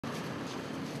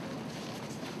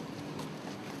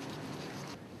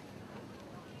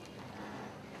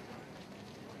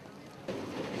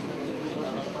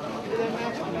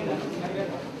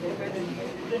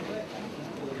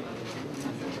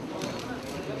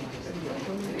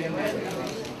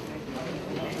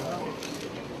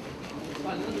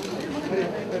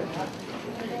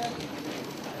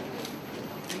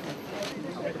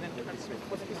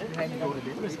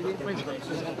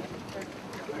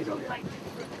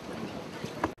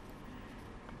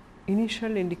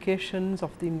Initial indications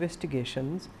of the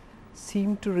investigations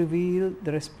seem to reveal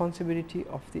the responsibility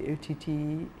of the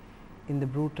LTTE in the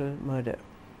brutal murder.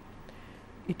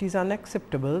 It is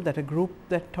unacceptable that a group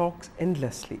that talks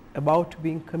endlessly about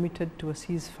being committed to a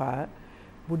ceasefire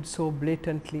would so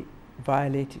blatantly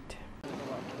violate it.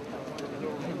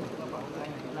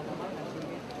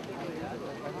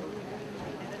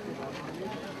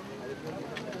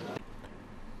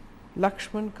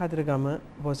 Lakshman Kadirgamar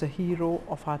was a hero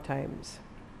of our times.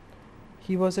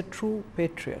 He was a true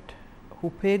patriot who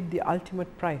paid the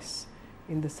ultimate price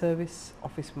in the service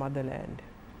of his motherland.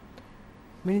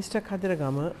 Minister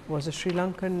Kadirgamar was a Sri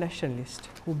Lankan nationalist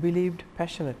who believed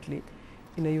passionately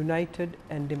in a united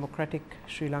and democratic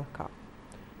Sri Lanka,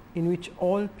 in which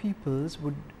all peoples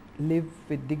would live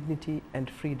with dignity and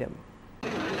freedom.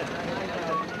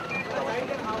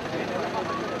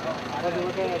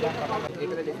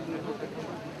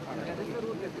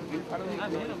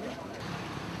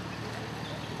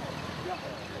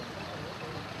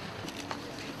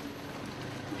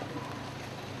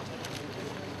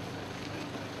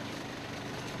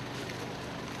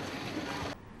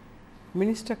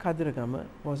 Minister Kadirgamar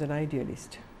was an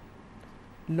idealist.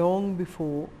 Long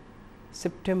before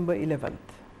September 11th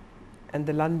and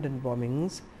the London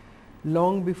bombings,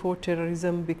 long before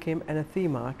terrorism became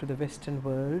anathema to the Western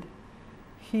world,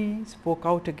 he spoke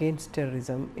out against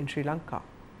terrorism in Sri Lanka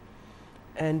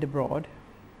and abroad,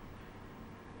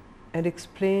 and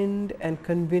explained and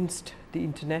convinced the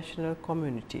international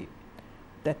community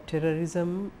that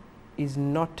terrorism is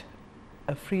not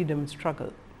a freedom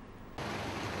struggle.